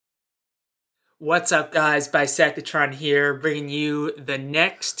What's up, guys? Bisectatron here, bringing you the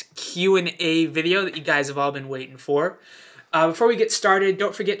next Q&A video that you guys have all been waiting for. Before we get started,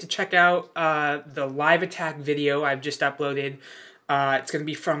 don't forget to check out the live attack video I've just uploaded. It's going to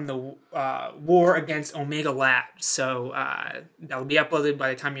be from the war against Omega Labs, so that'll be uploaded by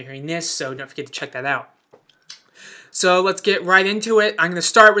the time you're hearing this, so don't forget to check that out. So let's get right into it. I'm going to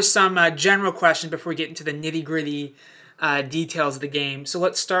start with some general questions before we get into the nitty-gritty details of the game. So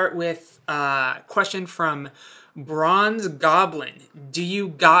let's start with a question from Bronze Goblin. Do you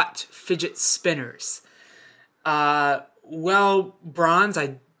got fidget spinners? Well, Bronze,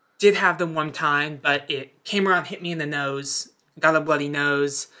 I did have them one time, but it came around, hit me in the nose, got a bloody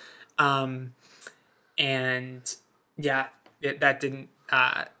nose, and yeah, that didn't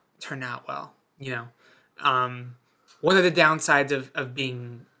turn out well, you know. One of the downsides of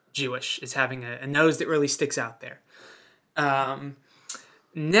being Jewish is having a nose that really sticks out there.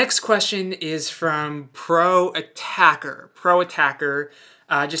 Next question is from Pro Attacker. Pro Attacker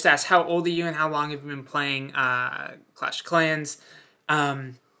just asked, how old are you and how long have you been playing Clash of Clans?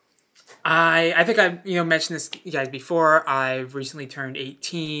 I think I've mentioned this to you guys before. I've recently turned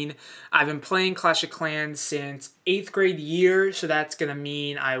 18. I've been playing Clash of Clans since 8th grade year, so that's gonna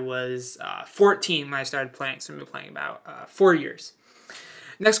mean I was 14 when I started playing. So I've been playing about 4 years.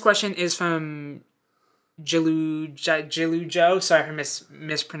 Next question is from Jilu Joe. Sorry if I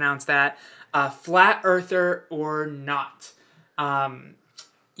mispronounced that. Flat earther or not?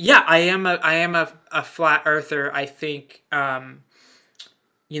 Yeah, I am a flat earther. I think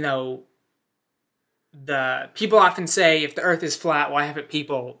the people often say, if the earth is flat, why haven't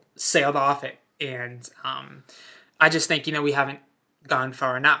people sailed off it? And I just think, we haven't gone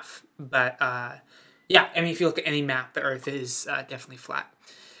far enough. But yeah, I mean, if you look at any map, the earth is definitely flat.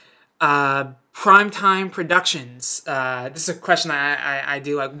 Primetime Productions. This is a question I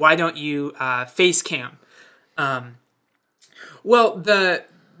do like. Why don't you face cam? Well, the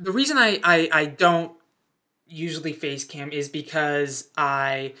reason I don't usually face cam is because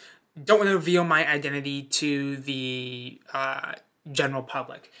I don't want to reveal my identity to the general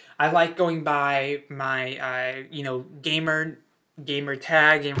public. I like going by my gamer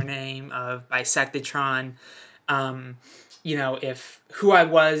tag, gamer name of Bisectatron. If who I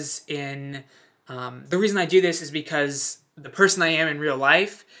was in, the reason I do this is because the person I am in real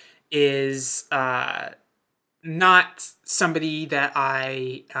life is not somebody that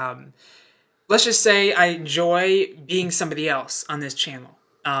I, let's just say I enjoy being somebody else on this channel.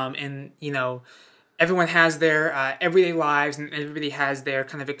 And everyone has their everyday lives, and everybody has their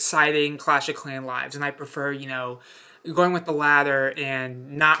kind of exciting Clash of Clans lives, and I prefer, going with the latter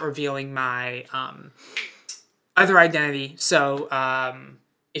and not revealing my other identity. So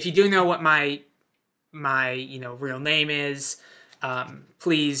if you do know what my real name is,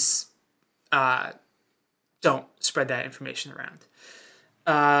 please don't spread that information around.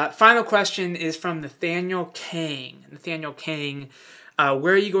 Final question is from Nathaniel Kang. Nathaniel Kang,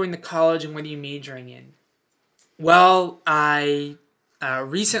 where are you going to college and what are you majoring in? Well, I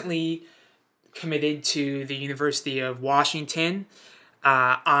recently committed to the University of Washington.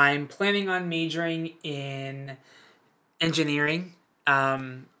 I'm planning on majoring in engineering,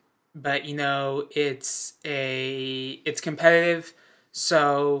 but it's competitive,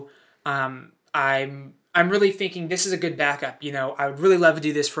 so I'm really thinking this is a good backup. I would really love to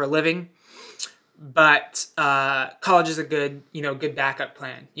do this for a living, but college is a good good backup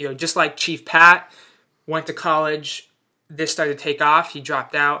plan. Just like Chief Pat went to college, this started to take off, he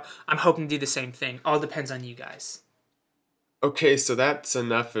dropped out. I'm hoping to do the same thing. All depends on you guys. Okay, so that's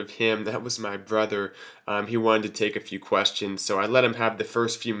enough of him. That was my brother. He wanted to take a few questions, so I let him have the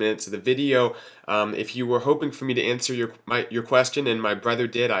first few minutes of the video. If you were hoping for me to answer your question, and my brother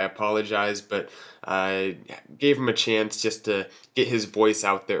did, I apologize, but I gave him a chance just to get his voice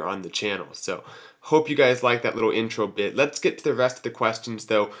out there on the channel. So hope you guys like that little intro bit. Let's get to the rest of the questions,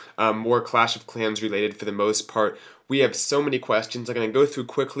 though. More Clash of Clans related for the most part. We have so many questions. I'm going to go through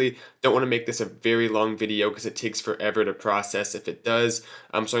quickly. Don't want to make this a very long video because it takes forever to process if it does. So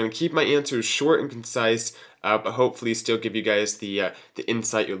I'm going to keep my answers short and concise, but hopefully still give you guys the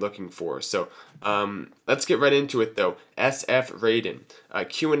insight you're looking for. So let's get right into it, though. SF Raiden.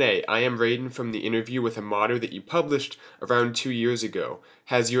 Q&A. I am Raiden from the interview with a modder that you published around 2 years ago.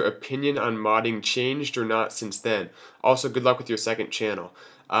 Has your opinion on modding changed or not since then? Also, good luck with your second channel.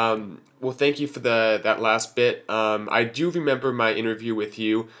 Well, thank you for that last bit. I do remember my interview with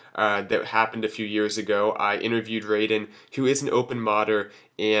you that happened a few years ago. I interviewed Raiden, who is an open modder,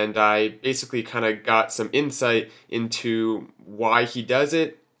 and I basically kind of got some insight into why he does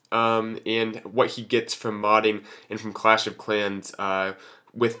it, and what he gets from modding and from Clash of Clans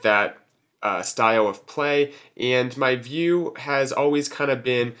with that style of play, and my view has always kind of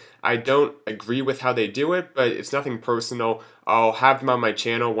been I don't agree with how they do it, but it's nothing personal. I'll have them on my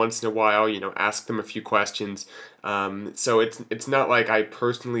channel once in a while, ask them a few questions. So it's not like I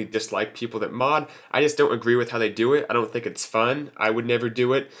personally dislike people that mod. I just don't agree with how they do it. I don't think it's fun. I would never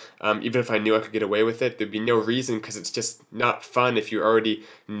do it. Even if I knew I could get away with it, there'd be no reason, because it's just not fun if you already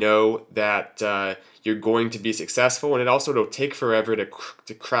know that you're going to be successful, and it'll take forever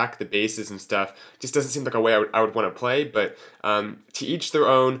to crack the bases and stuff. Just doesn't seem like a way I would want to play, but to each their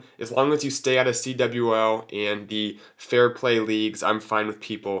own. As long as you stay out of CWL and the fair play leagues, I'm fine with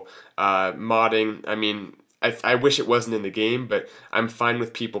people modding. I mean, I wish it wasn't in the game, but I'm fine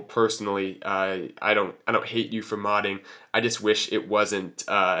with people personally. I don't hate you for modding. I just wish it wasn't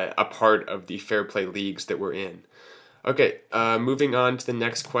a part of the fair play leagues that we're in. Okay, moving on to the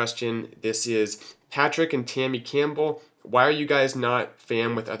next question. This is Patrick and Tammy Campbell. Why are you guys not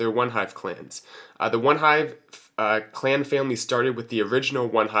fam with other OneHive clans? The OneHive clan family started with the original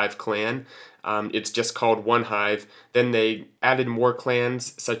OneHive clan. It's just called OneHive. Then they added more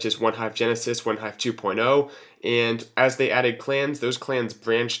clans, such as OneHive Genesis, OneHive 2.0, and as they added clans, those clans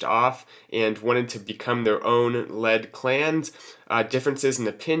branched off and wanted to become their own led clans. Differences in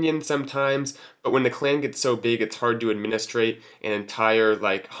opinion sometimes, but when the clan gets so big, it's hard to administrate an entire,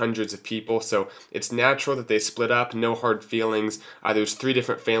 hundreds of people, so it's natural that they split up. No hard feelings. There's 3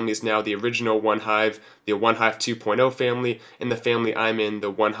 different families now: the original OneHive, the OneHive 2.0 family, and the family I'm in,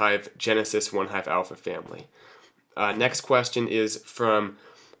 the OneHive Genesis, OneHive Alpha family. Next question is from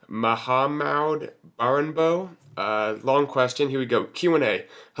Mahamud Baranbo. Long question. Here we go. Q&A.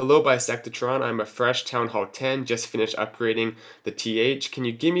 Hello, Bisectatron. I'm a fresh Town Hall 10. Just finished upgrading the TH. Can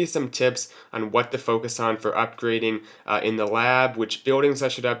you give me some tips on what to focus on for upgrading in the lab, which buildings I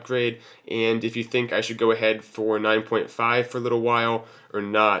should upgrade, and if you think I should go ahead for 9.5 for a little while or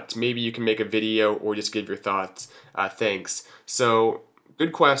not? Maybe you can make a video or just give your thoughts. Thanks. So,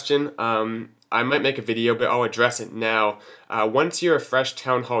 good question. I might make a video, but I'll address it now. Once you're a fresh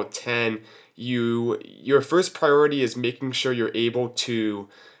Town Hall 10, your first priority is making sure you're able to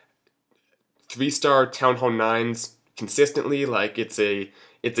 3-star Town Hall 9s consistently. It's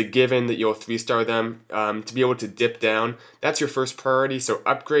a given that you'll 3-star them. To be able to dip down, that's your first priority. So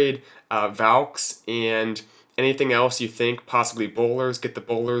upgrade Valks and anything else you think, possibly bowlers, get the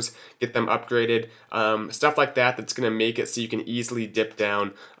bowlers, get them upgraded, stuff like that that's going to make it so you can easily dip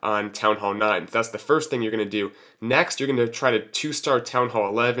down on Town Hall 9. That's the first thing you're going to do. Next, you're going to try to 2-star Town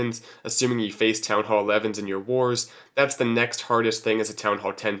Hall 11s, assuming you face Town Hall 11s in your wars. That's the next hardest thing as a Town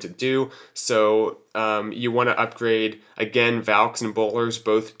Hall 10 to do. So you want to upgrade, again, Valks and Bowlers,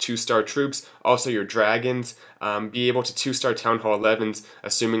 both 2-star troops. Also your Dragons. Be able to 2-star Town Hall 11s,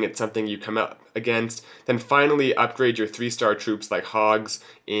 assuming it's something you come up against. Then finally upgrade your 3-star troops like Hogs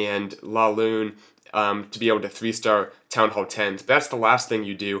and Laloon to be able to 3-star Town Hall 10s. But that's the last thing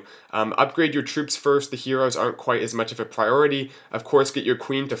you do. Upgrade your troops first. The heroes aren't quite as much of a priority. Of course, get your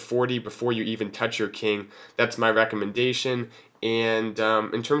queen to 40 before you even touch your king. That's my recommendation. And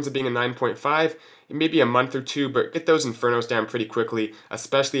in terms of being a 9.5, maybe a month or 2, but get those infernos down pretty quickly,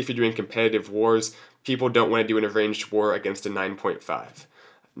 especially if you're doing competitive wars. People don't want to do an arranged war against a 9.5.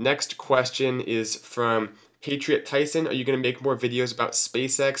 Next question is from Patriot Tyson. Are you going to make more videos about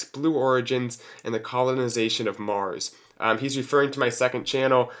SpaceX, Blue Origins, and the colonization of Mars? He's referring to my second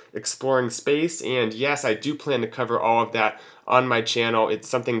channel, Exploring Space, and yes, I do plan to cover all of that on my channel. It's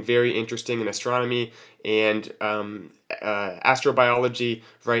something very interesting in astronomy and astrobiology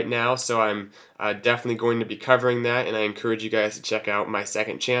right now, so I'm definitely going to be covering that, and I encourage you guys to check out my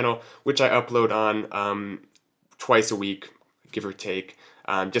second channel, which I upload on twice a week, give or take.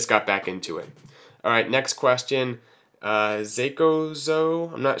 Just got back into it. Alright, next question.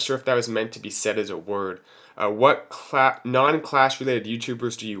 Zakozo, I'm not sure if that was meant to be said as a word. What non-Clash related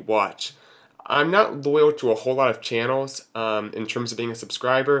YouTubers do you watch? I'm not loyal to a whole lot of channels in terms of being a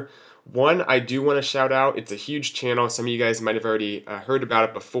subscriber. One I do want to shout out, it's a huge channel, some of you guys might have already heard about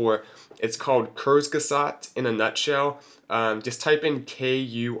it before. It's called Kurzgesagt in a nutshell. Just type in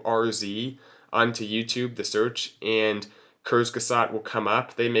Kurz onto YouTube, the search, and Kurzgesagt will come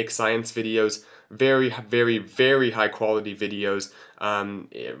up. They make science videos, very, very, very high quality videos.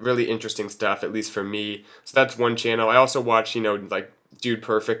 Really interesting stuff, at least for me. So that's one channel. I also watch, like Dude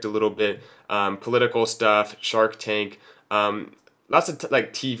Perfect a little bit, political stuff, Shark Tank, lots of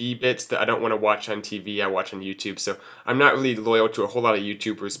TV bits that I don't want to watch on TV, I watch on YouTube. So I'm not really loyal to a whole lot of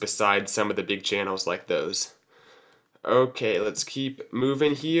YouTubers besides some of the big channels like those. Okay, let's keep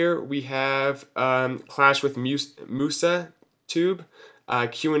moving here. We have Clash with Musa Tube.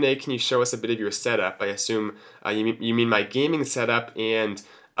 Q&A, can you show us a bit of your setup? I assume you mean my gaming setup, and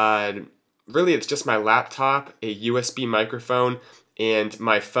really it's just my laptop, a USB microphone, and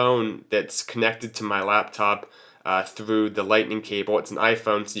my phone that's connected to my laptop through the lightning cable. It's an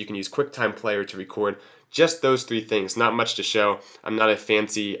iPhone, so you can use QuickTime Player to record. Just those three things, not much to show. I'm not a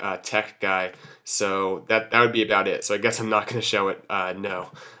fancy tech guy, so that would be about it. So I guess I'm not going to show it, no.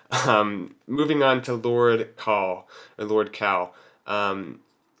 Moving on to Lord Cal.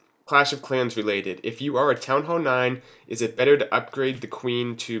 Clash of Clans related. If you are a Town Hall 9, is it better to upgrade the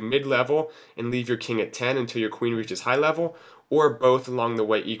queen to mid-level and leave your king at 10 until your queen reaches high level, or both along the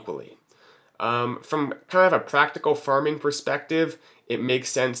way equally? From kind of a practical farming perspective, it makes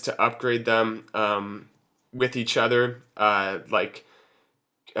sense to upgrade them with each other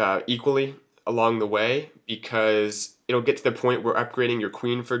equally along the way, because it'll get to the point where upgrading your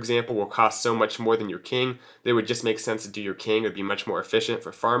queen, for example, will cost so much more than your king that it would just make sense to do your king. It would be much more efficient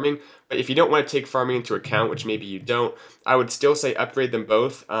for farming. But if you don't want to take farming into account, which maybe you don't, I would still say upgrade them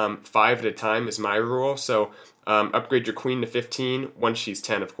both. 5 at a time is my rule. So upgrade your queen to 15 once she's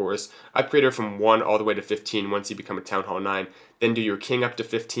 10, of course. Upgrade her from 1 all the way to 15 once you become a Town Hall 9. Then do your king up to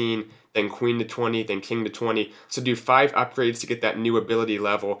 15, then queen to 20, then king to 20. So do 5 upgrades to get that new ability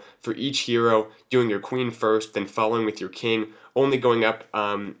level for each hero, doing your queen first, then following with your king, only going up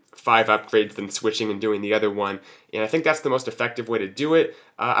 5 upgrades, then switching and doing the other one. And I think that's the most effective way to do it.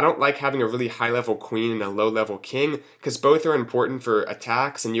 I don't like having a really high-level queen and a low-level king, because both are important for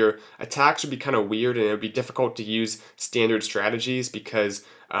attacks, and your attacks would be kind of weird, and it would be difficult to use standard strategies because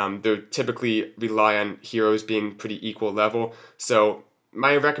they typically rely on heroes being pretty equal level. So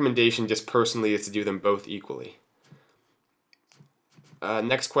my recommendation just personally is to do them both equally.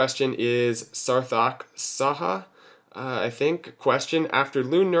 Next question is Sarthak Saha, I think. Question: after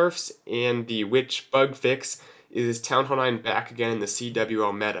Loon nerfs and the Witch bug fix, is Town Hall 9 back again in the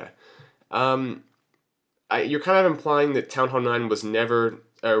CWL meta? You're kind of implying that Town Hall 9 was never,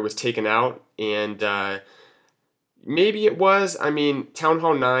 or was taken out, and maybe it was. I mean, Town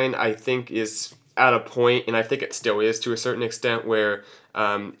Hall 9 I think is at a point, and I think it still is to a certain extent, where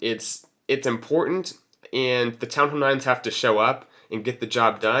it's important, and the Town Hall 9s have to show up and get the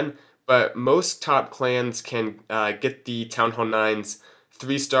job done, but most top clans can get the Town Hall 9s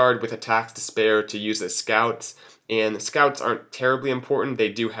 3-starred with attacks to spare to use as scouts, and the scouts aren't terribly important. They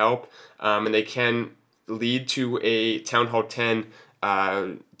do help, and they can lead to a Town Hall 10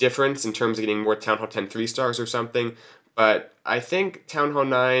 difference in terms of getting more Town Hall 10 3-stars or something, but I think Town Hall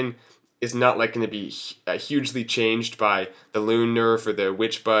 9 is not like going to be hugely changed by the Loon nerf or the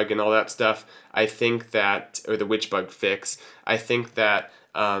Witch bug and all that stuff. I think that, or the Witch bug fix, I think that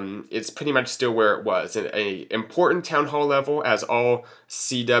it's pretty much still where it was. An important Town Hall level, as all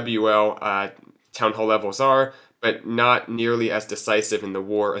CWL Town Hall levels are, but not nearly as decisive in the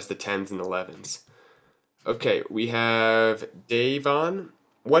war as the 10s and 11s. Okay, we have Davon.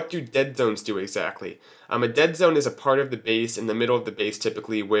 What do dead zones do exactly? A dead zone is a part of the base, in the middle of the base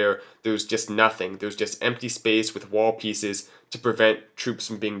typically, where there's just nothing. There's just empty space with wall pieces to prevent troops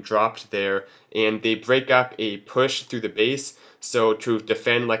from being dropped there, and they break up a push through the base, so to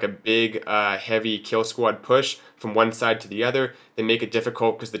defend like a big heavy kill squad push from one side to the other, they make it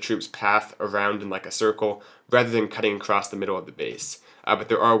difficult because the troops path around in like a circle rather than cutting across the middle of the base. But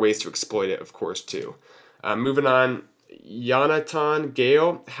there are ways to exploit it, of course, too. Moving on, Jonathan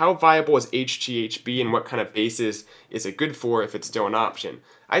Gale, how viable is HGHB, and what kind of bases is it good for if it's still an option?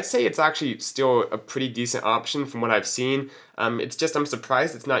 I'd say it's actually still a pretty decent option from what I've seen. It's just I'm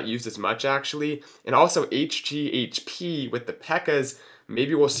surprised it's not used as much, actually. And also HGHP with the P.E.K.K.A.s,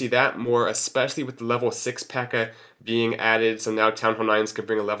 maybe we'll see that more, especially with the level 6 P.E.K.K.A. being added, so now Town Hall 9s can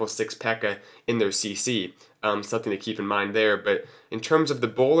bring a level 6 P.E.K.K.A. in their CC. Something to keep in mind there. But in terms of the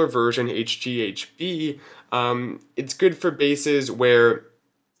bowler version, HGHB, it's good for bases where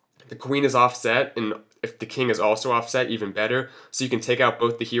the queen is offset, and if the king is also offset, even better. So you can take out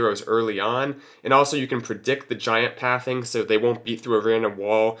both the heroes early on, and also you can predict the giant pathing, so they won't beat through a random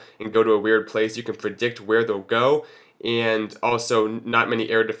wall and go to a weird place. You can predict where they'll go, and also not many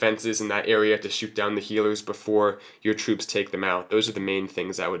air defenses in that area to shoot down the healers before your troops take them out. Those are the main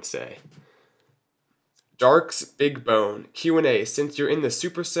things I would say. Dark's Big Bone Q&A. Since you're in the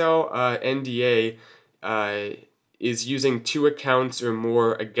Supercell NDA, is using 2 accounts or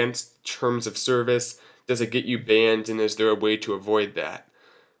more against terms of service, does it get you banned, and is there a way to avoid that?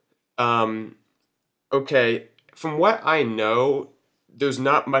 Okay, from what I know, there's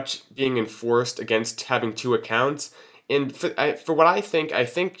not much being enforced against having 2 accounts, and for what I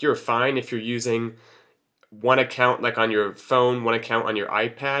think you're fine if you're using 1 account like on your phone, 1 account on your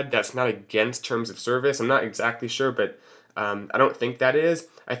iPad. That's not against terms of service. I'm not exactly sure, but I don't think that is.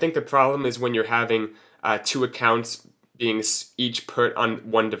 I think the problem is when you're having 2 accounts being each put on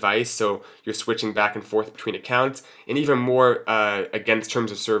one device, so you're switching back and forth between accounts. And even more against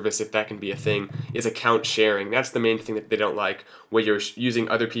terms of service, if that can be a thing, is account sharing. That's the main thing that they don't like, where you're using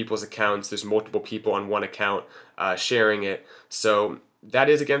other people's accounts. There's multiple people on one account sharing it. So that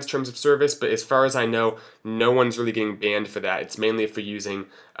is against terms of service, but as far as I know, no one's really getting banned for that. It's mainly for using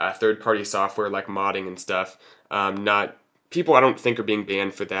third-party software like modding and stuff. Not people I don't think are being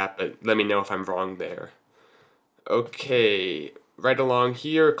banned for that, but let me know if I'm wrong there. Okay, right along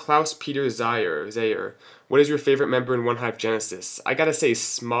here, Klaus Peter Zayer. What is your favorite member in OneHive Genesis? I gotta say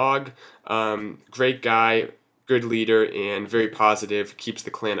Smog, great guy, good leader, and very positive, keeps the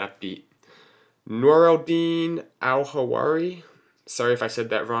clan upbeat. Noreldin Al-Hawari, sorry if I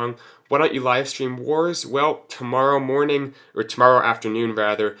said that wrong. Why don't you live stream Wars? Well, tomorrow morning, or tomorrow afternoon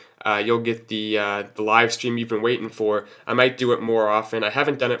rather, you'll get the live stream you've been waiting for. I might do it more often. I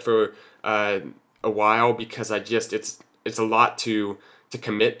haven't done it for a while because it's a lot to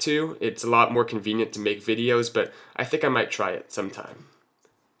commit to. It's a lot more convenient to make videos, but I think I might try it sometime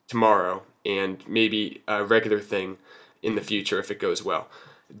tomorrow, and maybe a regular thing in the future if it goes well.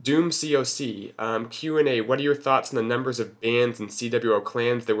 Doom COC, Q&A, what are your thoughts on the numbers of bans and CWO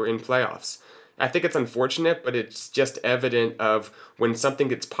clans that were in playoffs? I think it's unfortunate, but it's just evident of when something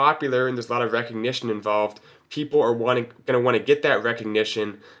gets popular and there's a lot of recognition involved, people are going to want to get that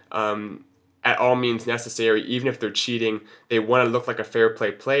recognition at all means necessary. Even if they're cheating, they want to look like a fair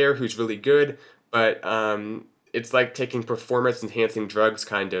play player who's really good, but it's like taking performance-enhancing drugs,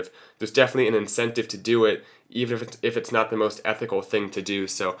 kind of. There's definitely an incentive to do it, even if it's not the most ethical thing to do.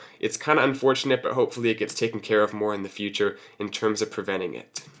 So it's kind of unfortunate, but hopefully it gets taken care of more in the future in terms of preventing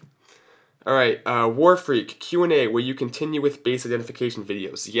it. All right, Warfreak, Q&A, will you continue with base identification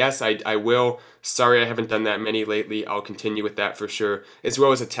videos? Yes, I will. Sorry I haven't done that many lately. I'll continue with that for sure, as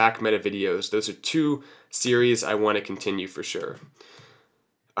well as attack meta videos. Those are two series I want to continue for sure.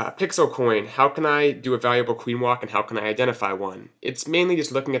 Pixel Coin, how can I do a valuable queen walk and how can I identify one? It's mainly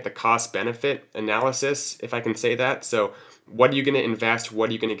just looking at the cost-benefit analysis, if I can say that. So what are you going to invest? What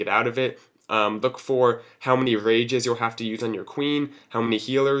are you going to get out of it? Look for how many rages you'll have to use on your queen, how many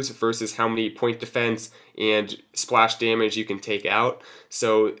healers versus how many point defense and splash damage you can take out.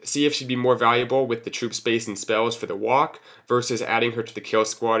 So see if she'd be more valuable with the troop space and spells for the walk versus adding her to the kill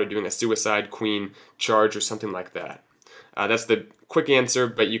squad or doing a suicide queen charge or something like that. That's the quick answer,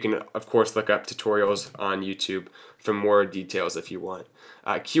 but you can, of course, look up tutorials on YouTube for more details if you want.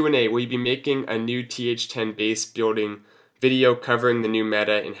 Q&A, will you be making a new TH10 base building video covering the new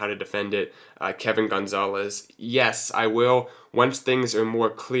meta and how to defend it? Kevin Gonzalez, yes, I will. Once things are more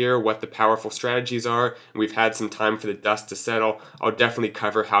clear what the powerful strategies are, and we've had some time for the dust to settle, I'll definitely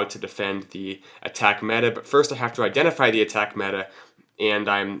cover how to defend the attack meta. But first I have to identify the attack meta, and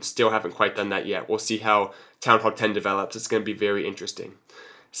I still haven't quite done that yet. We'll see how Town Hall 10 develops. It's going to be very interesting.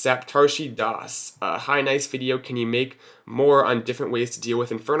 Saptarshi Das, hi, nice video. Can you make more on different ways to deal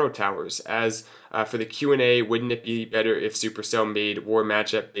with Inferno Towers? As for the Q&A, wouldn't it be better if Supercell made war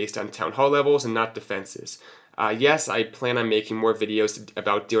matchup based on Town Hall levels and not defenses? Yes, I plan on making more videos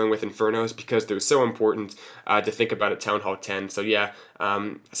about dealing with Infernos because they're so important to think about at Town Hall 10. So yeah,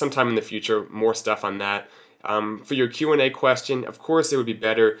 sometime in the future, more stuff on that. For your Q&A question, of course it would be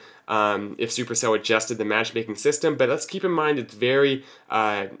better if Supercell adjusted the matchmaking system, but let's keep in mind it's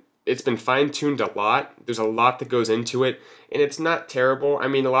it's been fine-tuned a lot. There's a lot that goes into it, and it's not terrible. I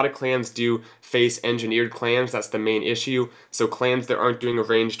mean, a lot of clans do face engineered clans. That's the main issue. So clans that aren't doing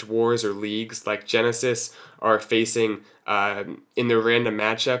arranged wars or leagues like Genesis are facing in their random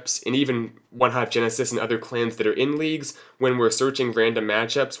matchups, and even OneHive Genesis and other clans that are in leagues, when we're searching random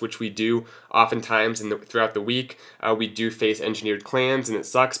matchups, which we do oftentimes throughout the week, we do face engineered clans, and it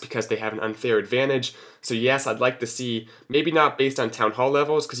sucks because they have an unfair advantage. So yes, I'd like to see, maybe not based on Town Hall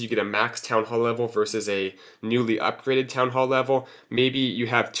levels, because you get a max Town Hall level versus a newly upgraded Town Hall level. Maybe you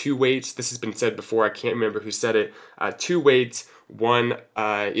have two weights. This has been said before, I can't remember who said it. Two weights. One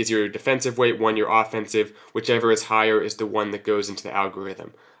is your defensive weight, one your offensive. Whichever is higher is the one that goes into the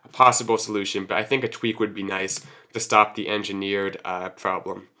algorithm. A possible solution, but I think a tweak would be nice to stop the engineered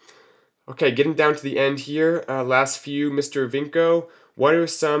problem. Okay, getting down to the end here. Last few, Mr. Vinko. What are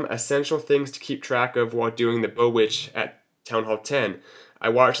some essential things to keep track of while doing the Bow Witch at Town Hall 10? I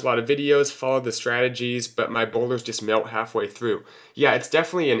watch a lot of videos, follow the strategies, but my bowlers just melt halfway through. Yeah, it's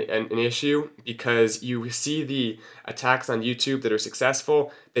definitely an issue because you see the attacks on YouTube that are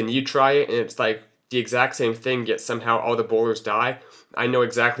successful, then you try it and it's like the exact same thing, yet somehow all the bowlers die. I know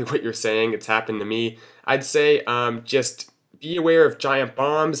exactly what you're saying. It's happened to me. I'd say just be aware of giant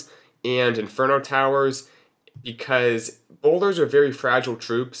bombs and Inferno Towers because bowlers are very fragile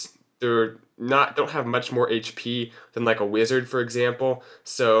troops. They're don't have much more HP than like a wizard, for example.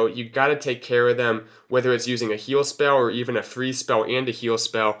 So you got to take care of them, whether it's using a heal spell or even a freeze spell and a heal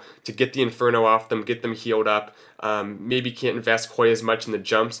spell to get the Inferno off them, get them healed up. Maybe can't invest quite as much in the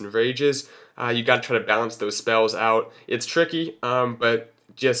jumps and rages. You got to try to balance those spells out. It's tricky, but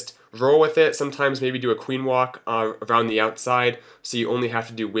just roll with it. Sometimes maybe do a queen walk around the outside, so you only have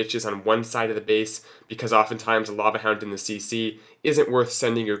to do witches on one side of the base, because oftentimes a Lava Hound in the CC isn't worth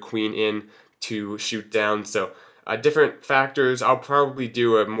sending your queen in to shoot down. So different factors. I'll probably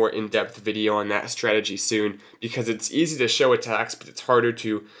do a more in-depth video on that strategy soon, because it's easy to show attacks, but it's harder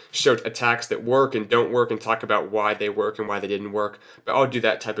to show attacks that work and don't work and talk about why they work and why they didn't work. But I'll do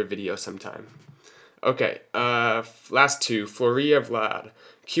that type of video sometime. Okay, last two. Floria Vlad.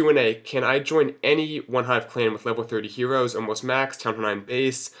 Q&A. Can I join any OneHive clan with level 30 heroes, almost max, Town Hall 9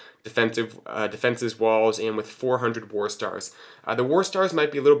 base, defenses, walls, and with 400 war stars? The war stars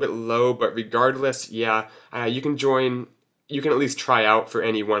might be a little bit low, but regardless, yeah, you can join. You can at least try out for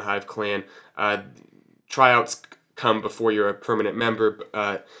any OneHive clan. Tryouts come before you're a permanent member.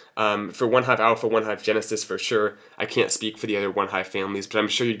 For OneHive Alpha, OneHive Genesis for sure. I can't speak for the other OneHive families, but I'm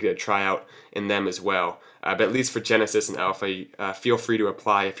sure you'd get a tryout in them as well. But at least for Genesis and Alpha, feel free to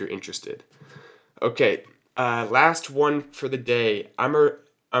apply if you're interested. Okay, last one for the day. Amir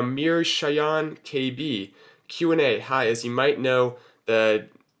Shayan KB. Q&A. Hi, as you might know, the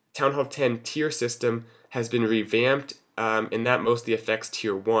Town Hall 10 tier system has been revamped, and that mostly affects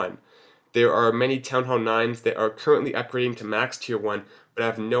Tier 1. There are many Town Hall 9s that are currently upgrading to max Tier 1, but I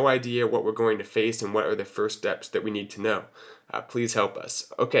have no idea what we're going to face and what are the first steps that we need to know. Please help us.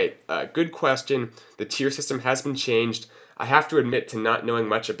 Okay, good question. The tier system has been changed. I have to admit to not knowing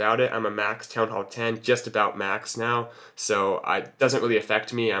much about it. I'm a max Town Hall 10, just about max now, so it doesn't really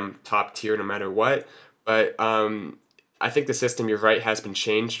affect me. I'm top tier no matter what, but I think the system, you're right, has been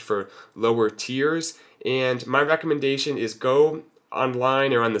changed for lower tiers, and my recommendation is go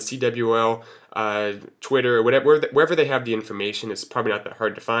online or on the CWL, Twitter, or wherever they have the information. It's probably not that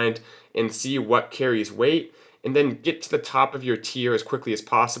hard to find, and see what carries weight, and then get to the top of your tier as quickly as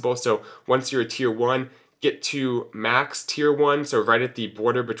possible. So once you're a Tier 1, get to max Tier 1, so right at the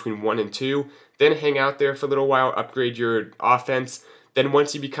border between 1 and 2, then hang out there for a little while, upgrade your offense. Then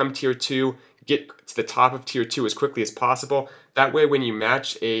once you become Tier 2, get to the top of Tier 2 as quickly as possible. That way when you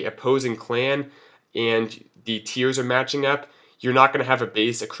match a opposing clan and the tiers are matching up, you're not going to have a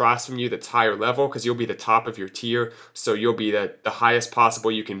base across from you that's higher level, because you'll be the top of your tier, so you'll be the highest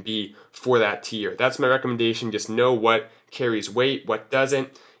possible you can be for that tier. That's my recommendation. Just know what carries weight, what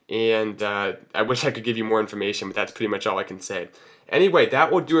doesn't, and I wish I could give you more information, but that's pretty much all I can say. Anyway,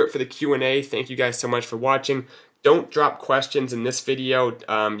 that will do it for the Q&A. Thank you guys so much for watching. Don't drop questions in this video.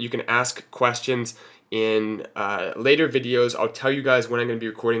 You can ask questions in later videos. I'll tell you guys when I'm going to be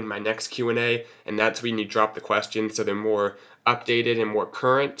recording my next Q&A, and that's when you drop the questions so they're more updated and more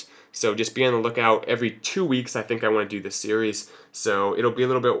current. So just be on the lookout. Every 2 weeks I think I want to do this series, so it'll be a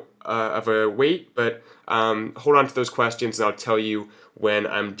little bit of a wait, but hold on to those questions and I'll tell you when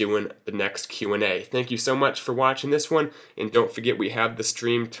I'm doing the next Q&A. Thank you so much for watching this one, and don't forget we have the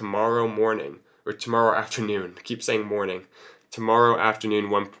stream tomorrow morning, or tomorrow afternoon. I keep saying morning. Tomorrow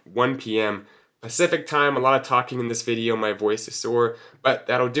afternoon, 1 p.m. Pacific time. A lot of talking in this video. My voice is sore, but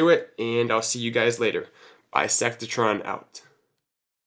that'll do it, and I'll see you guys later. Bisectatron out.